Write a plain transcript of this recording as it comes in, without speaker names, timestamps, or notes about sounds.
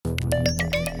Future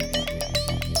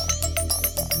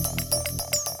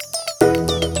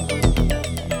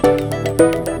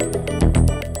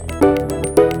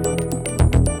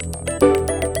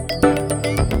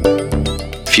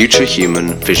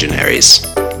Human Visionaries.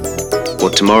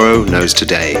 What tomorrow knows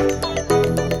today.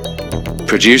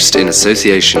 Produced in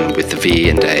association with the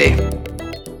V&A.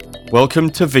 Welcome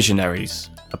to Visionaries,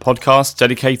 a podcast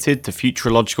dedicated to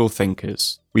futurological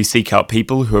thinkers. We seek out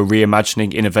people who are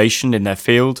reimagining innovation in their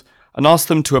field and ask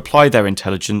them to apply their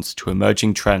intelligence to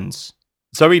emerging trends.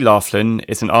 Zoe Laughlin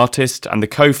is an artist and the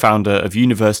co-founder of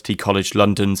University College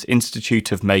London's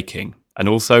Institute of Making, and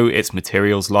also its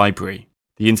Materials Library.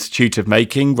 The Institute of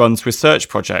Making runs research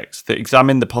projects that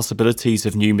examine the possibilities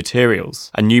of new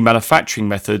materials and new manufacturing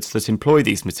methods that employ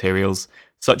these materials,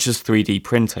 such as 3D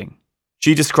printing.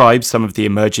 She describes some of the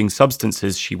emerging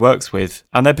substances she works with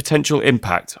and their potential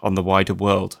impact on the wider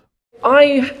world.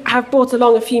 I have brought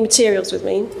along a few materials with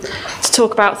me to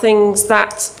talk about things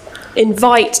that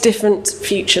invite different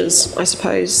futures, I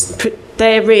suppose.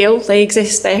 They're real, they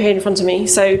exist, they're here in front of me,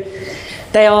 so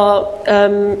they are,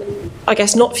 I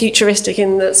guess, not futuristic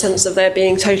in the sense of they're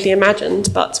being totally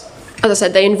imagined, but as I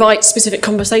said, they invite specific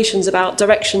conversations about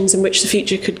directions in which the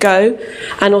future could go,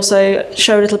 and also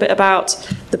show a little bit about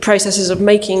the processes of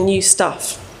making new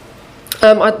stuff.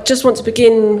 I just want to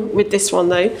begin with this one,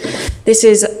 though. This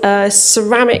is a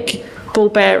ceramic ball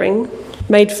bearing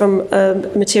made from a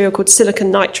material called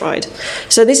silicon nitride.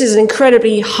 So this is an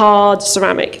incredibly hard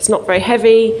ceramic. It's not very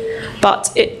heavy,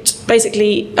 but it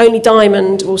basically only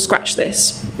diamond will scratch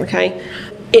this, okay?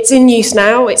 It's in use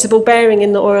now. It's a ball bearing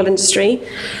in the oil industry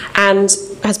and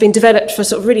has been developed for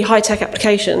sort of really high-tech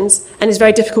applications and is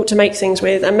very difficult to make things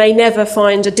with and may never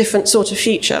find a different sort of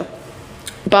future.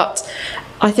 But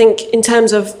I think in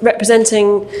terms of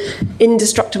representing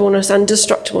indestructibleness and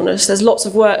destructibleness, there's lots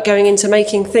of work going into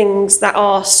making things that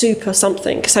are super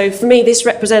something. So for me, this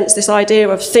represents this idea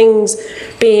of things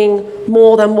being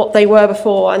more than what they were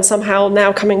before and somehow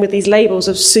now coming with these labels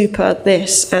of super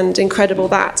this and incredible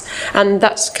that. And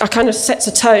that kind of sets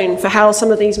a tone for how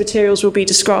some of these materials will be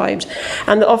described.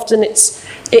 And often it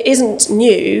isn't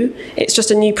new, it's just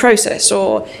a new process,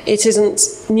 or it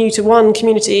isn't new to one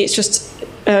community, it's just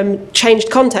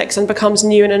changed context and becomes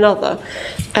new in another.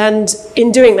 And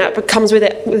in doing that, comes with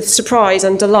it with surprise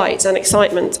and delight and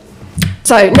excitement.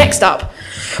 So next up,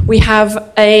 we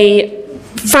have a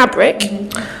fabric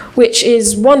which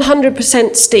is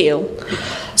 100% steel.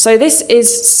 So this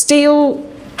is steel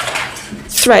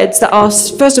threads that are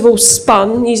first of all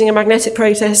spun using a magnetic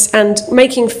process and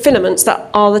making filaments that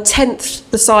are the 10th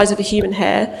the size of a human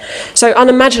hair. So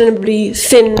unimaginably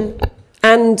thin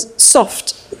and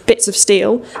soft bits of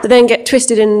steel that then get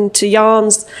twisted into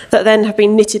yarns that then have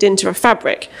been knitted into a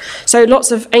fabric. So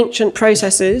lots of ancient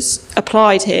processes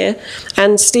applied here,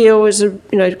 and steel is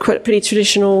quite a pretty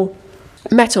traditional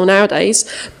metal nowadays,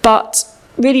 but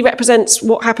really represents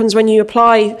what happens when you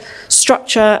apply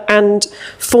structure and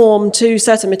form to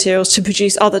certain materials to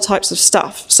produce other types of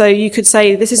stuff. So you could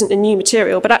say this isn't a new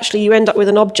material, but actually you end up with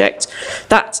an object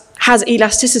that has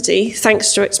elasticity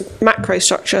thanks to its macro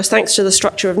structure, thanks to the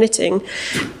structure of knitting,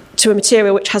 to a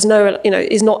material which has no,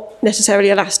 is not necessarily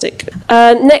elastic.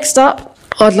 Next up,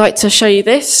 I'd like to show you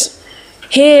this.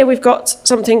 Here we've got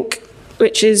something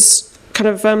which is kind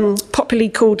of popularly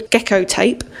called gecko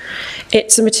tape.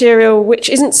 It's a material which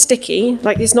isn't sticky,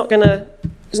 it's not like a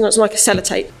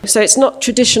sellotape. So it's not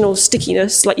traditional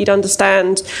stickiness like you'd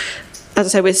understand, as I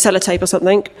say, with sellotape or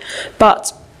something,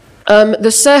 but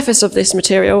the surface of this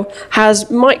material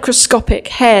has microscopic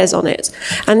hairs on it,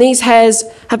 and these hairs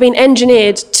have been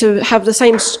engineered to have the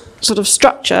same sort of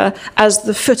structure as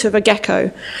the foot of a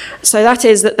gecko. So that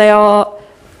is that they are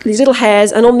these little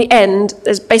hairs, and on the end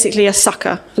there's basically a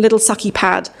sucker, a little sucky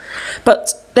pad.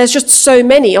 But there's just so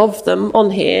many of them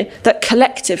on here that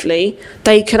collectively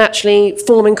they can actually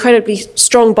form incredibly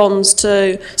strong bonds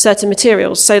to certain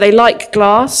materials. So they like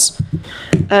glass,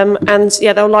 and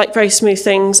they'll like very smooth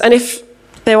things. And if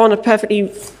they're on a perfectly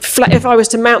flat, if I was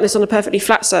to mount this on a perfectly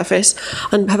flat surface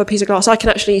and have a piece of glass, I can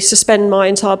actually suspend my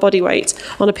entire body weight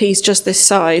on a piece just this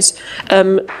size,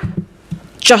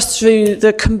 just through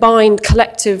the combined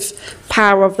collective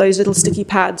power of those little sticky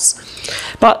pads.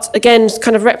 But again,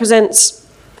 kind of represents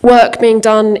work being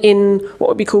done in what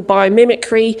would be called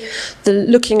biomimicry, the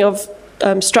looking of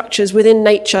structures within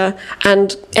nature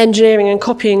and engineering and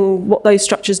copying what those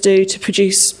structures do to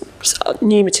produce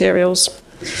new materials.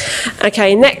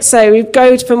 Okay, next, so we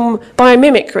go from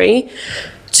biomimicry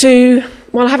to,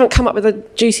 well, I haven't come up with a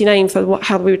juicy name for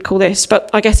how we would call this, but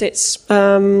I guess it's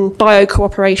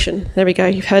bio-cooperation. There we go,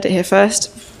 you've heard it here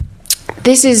first.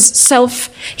 This is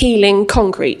self-healing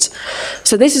concrete.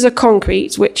 So this is a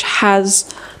concrete which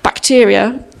has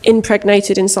bacteria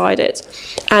impregnated inside it,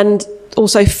 and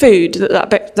also food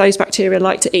that those bacteria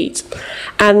like to eat.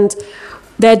 And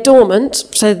they're dormant,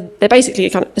 so they're basically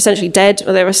kind of essentially dead,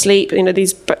 or they're asleep.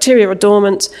 These bacteria are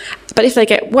dormant, but if they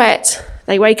get wet,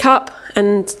 they wake up,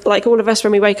 and like all of us,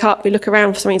 when we wake up, we look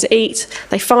around for something to eat.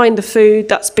 They find the food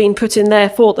that's been put in there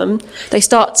for them. They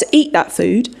start to eat that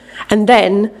food, and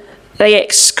then they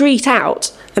excrete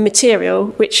out a material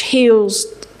which heals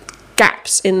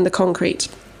gaps in the concrete.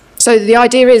 So the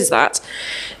idea is that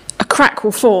a crack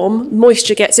will form,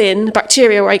 moisture gets in,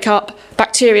 bacteria wake up,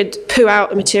 bacteria poo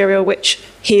out a material which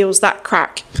heals that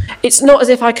crack. It's not as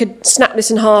if I could snap this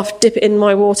in half, dip it in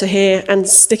my water here and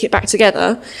stick it back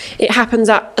together. It happens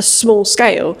at a small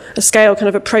scale, a scale kind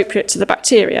of appropriate to the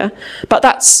bacteria, but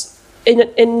that's,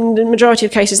 in the majority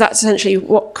of cases, that's essentially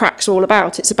what cracks are all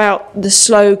about. It's about the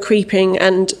slow creeping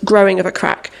and growing of a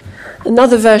crack.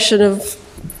 Another version of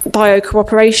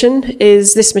biocooperation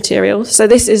is this material. So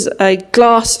this is a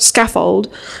glass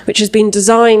scaffold which has been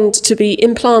designed to be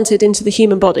implanted into the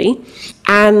human body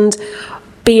and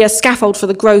be a scaffold for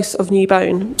the growth of new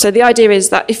bone. So the idea is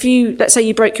that if you, let's say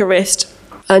you broke your wrist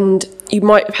and you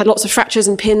might have had lots of fractures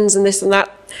and pins and this and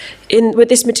that, with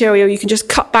this material you can just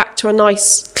cut back to a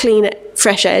nice, clean,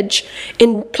 fresh edge,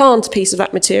 implant a piece of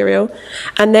that material,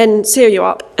 and then sear you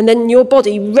up, and then your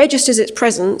body registers its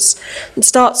presence and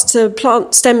starts to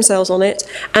plant stem cells on it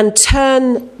and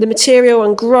turn the material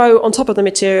and grow on top of the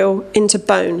material into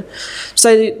bone.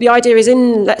 So the idea is,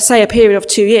 in, let's say, a period of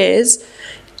 2 years,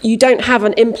 you don't have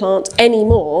an implant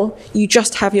anymore, you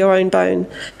just have your own bone.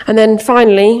 And then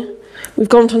finally, we've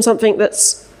gone from something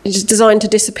that's just designed to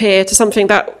disappear to something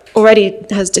that already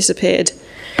has disappeared.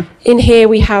 In here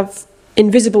we have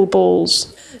invisible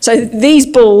balls. So these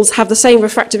balls have the same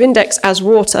refractive index as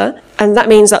water, and that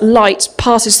means that light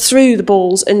passes through the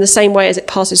balls in the same way as it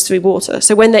passes through water.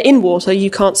 So when they're in water, you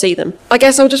can't see them. I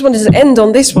guess I just wanted to end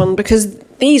on this one because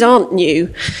these aren't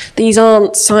new. These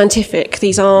aren't scientific.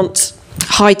 These aren't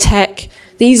high-tech.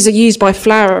 These are used by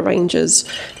flower arrangers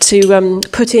to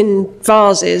put in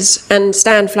vases and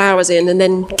stand flowers in and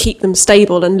then keep them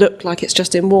stable and look like it's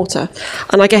just in water.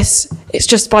 And I guess it's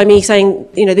just by me saying,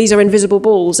 these are invisible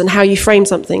balls, and how you frame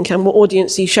something and what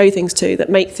audience you show things to that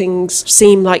make things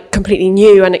seem like completely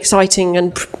new and exciting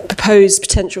and propose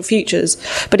potential futures.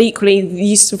 But equally, the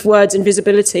use of words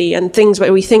invisibility and things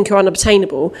where we think are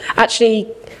unobtainable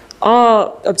actually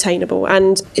are obtainable,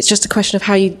 and it's just a question of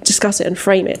how you discuss it and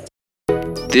frame it.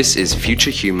 This is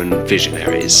Future Human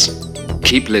Visionaries.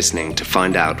 Keep listening to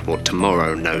find out what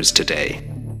tomorrow knows today.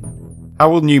 How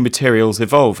will new materials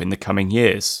evolve in the coming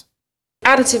years?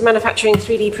 Additive manufacturing,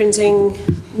 3D printing,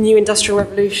 new industrial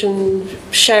revolution,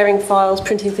 sharing files,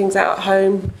 printing things out at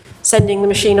home, sending the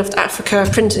machine off to Africa,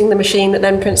 printing the machine that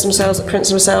then prints themselves, that prints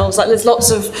themselves. Like, there's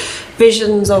lots of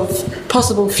visions of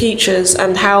possible futures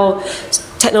and how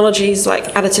technologies like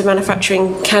additive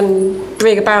manufacturing can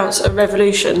bring about a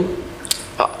revolution.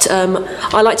 But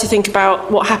I like to think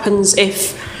about what happens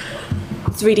if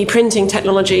 3D printing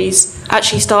technologies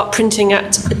actually start printing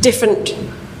at a different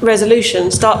resolution,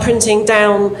 start printing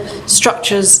down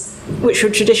structures which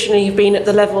would traditionally have been at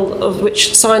the level of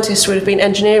which scientists would have been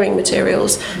engineering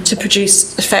materials to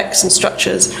produce effects and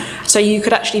structures. So you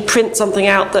could actually print something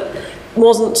out that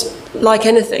wasn't like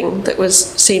anything that was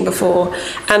seen before.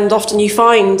 And often you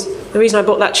find, the reason I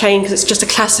bought that chain, because it's just a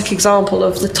classic example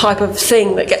of the type of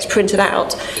thing that gets printed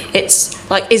out. It's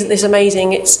like, isn't this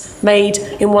amazing? It's made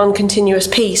in one continuous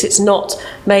piece. It's not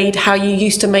made how you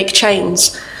used to make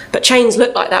chains. But chains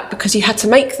look like that because you had to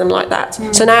make them like that.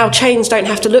 So now chains don't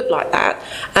have to look like that.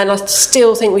 And I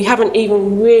still think we haven't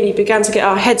even really begun to get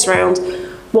our heads around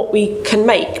what we can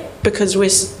make, because we're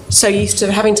so used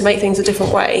to having to make things a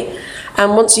different way.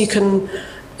 And once you can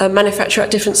manufacture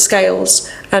at different scales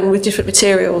and with different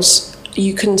materials,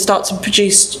 you can start to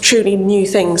produce truly new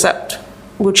things that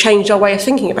will change our way of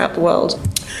thinking about the world.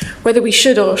 Whether we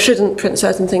should or shouldn't print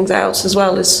certain things out as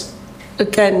well is,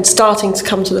 again, starting to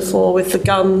come to the fore with the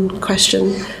gun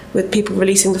question, with people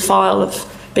releasing the file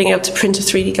of being able to print a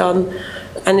 3D gun.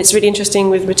 And it's really interesting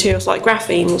with materials like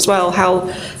graphene as well,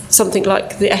 how something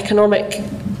like the economic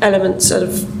elements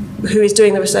of who is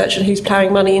doing the research and who's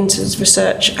ploughing money into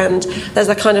research, and there's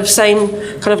a kind of same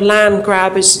kind of land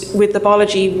grab as with the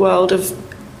biology world of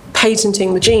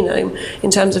patenting the genome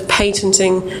in terms of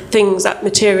patenting things that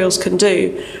materials can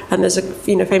do. And there's a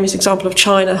famous example of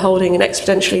China holding an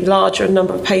exponentially larger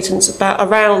number of patents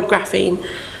around graphene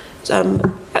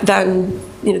than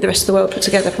the rest of the world put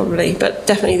together probably, but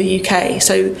definitely the UK.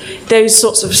 So those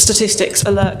sorts of statistics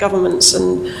alert governments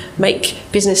and make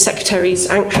business secretaries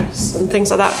anxious and things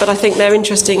like that. But I think they're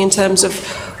interesting in terms of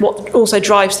what also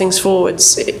drives things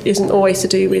forwards. It isn't always to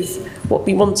do with what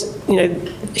we want,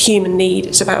 human need.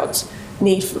 It's about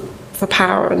need for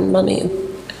power and money.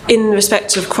 In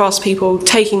respect of craftspeople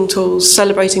taking tools,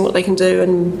 celebrating what they can do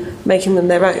and making them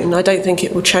their own, I don't think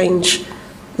it will change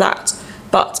that.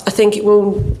 But I think it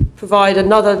will provide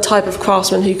another type of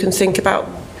craftsman who can think about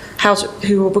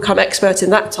who will become expert in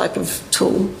that type of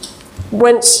tool.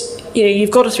 Once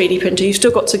you've got a 3D printer, you've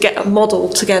still got to get a model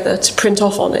together to print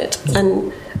off on it.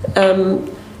 And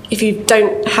if you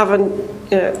don't have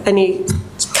any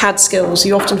CAD skills,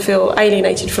 you often feel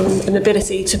alienated from an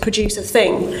ability to produce a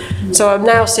thing. So I'm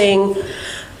now seeing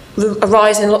a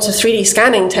rise in lots of 3D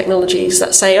scanning technologies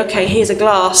that say, okay, here's a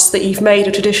glass that you've made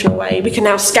a traditional way. We can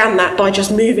now scan that by just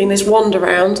moving this wand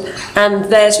around, and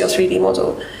there's your 3D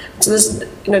model. So there's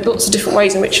lots of different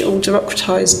ways in which it will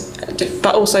democratise,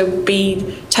 but also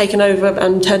be taken over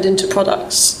and turned into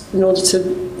products in order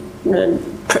to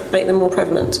make them more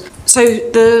prevalent. So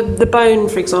the bone,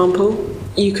 for example,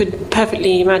 you could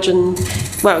perfectly imagine.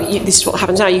 Well, this is what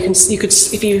happens now. You could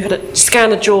if you had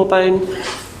scan a jawbone,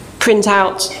 print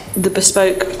out the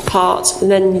bespoke part, and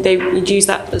then you'd use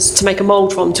that to make a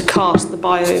mould from to cast the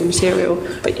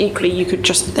biomaterial. But equally, you could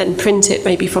just then print it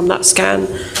maybe from that scan.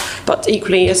 But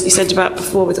equally, as you said about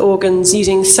before with organs,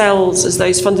 using cells as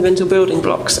those fundamental building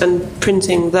blocks and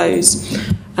printing those.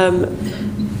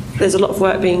 There's a lot of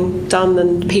work being done,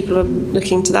 and people are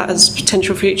looking to that as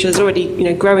potential futures.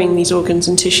 Already, growing these organs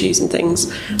and tissues and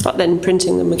things, but then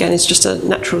printing them again is just a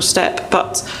natural step.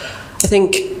 But I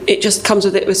think it just comes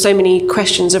with so many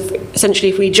questions of essentially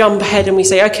if we jump ahead and we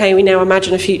say, okay, we now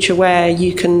imagine a future where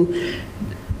you can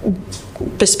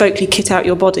bespokely kit out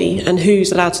your body and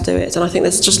who's allowed to do it. And I think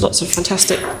there's just lots of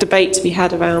fantastic debate to be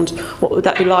had around what would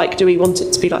that be like? Do we want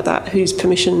it to be like that? Whose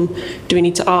permission do we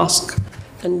need to ask?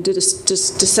 And do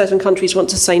certain countries want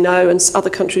to say no and other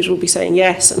countries will be saying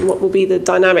yes? And what will be the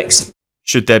dynamics?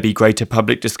 Should there be greater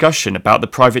public discussion about the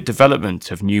private development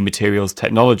of new materials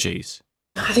technologies?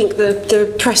 I think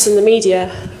the press and the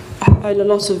media own a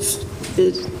lot of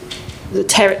the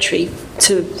territory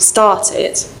to start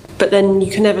it, but then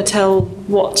you can never tell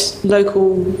what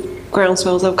local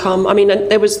groundswells will come. I mean,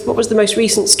 what was the most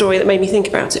recent story that made me think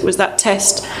about it was that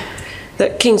test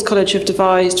that King's College have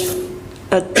devised,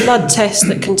 a blood test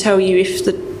that can tell you if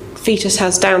the fetus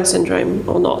has Down syndrome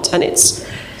or not, and it's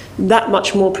that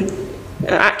much more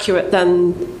accurate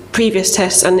than previous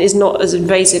tests and is not as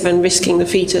invasive and risking the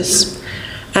fetus.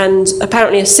 And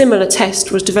apparently a similar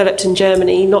test was developed in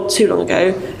Germany not too long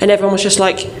ago, and everyone was just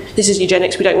like, this is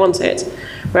eugenics, we don't want it.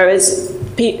 Whereas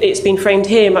it's been framed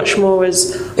here much more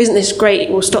as, isn't this great,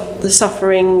 it will stop the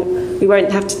suffering,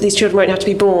 these children won't have to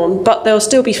be born, but there'll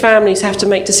still be families who have to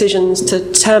make decisions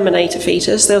to terminate a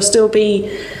fetus. There'll still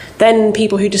be then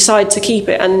people who decide to keep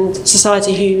it, and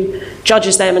society who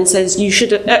judges them and says, you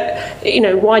should,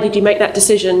 why did you make that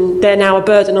decision? They're now a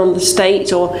burden on the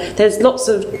state. Or there's lots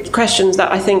of questions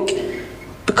that I think,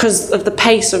 because of the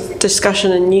pace of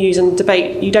discussion and news and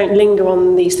debate, you don't linger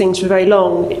on these things for very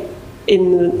long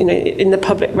in the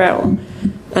public realm.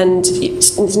 And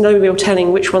there's no real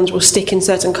telling which ones will stick in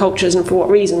certain cultures and for what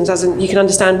reasons. As in, you can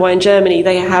understand why in Germany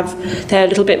they're a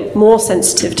little bit more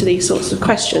sensitive to these sorts of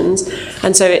questions,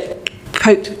 and so it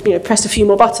pressed a few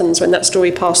more buttons when that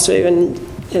story passed through. And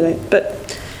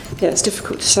it's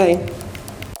difficult to say.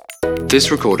 This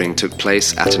recording took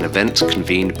place at an event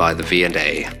convened by the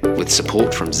V&A, with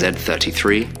support from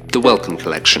Z33, the Wellcome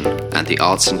Collection, and the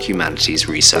Arts and Humanities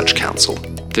Research Council.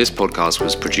 This podcast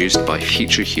was produced by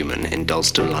Future Human in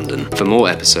Dalston, London. For more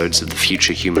episodes of the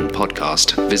Future Human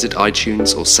podcast, visit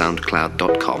iTunes or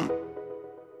soundcloud.com.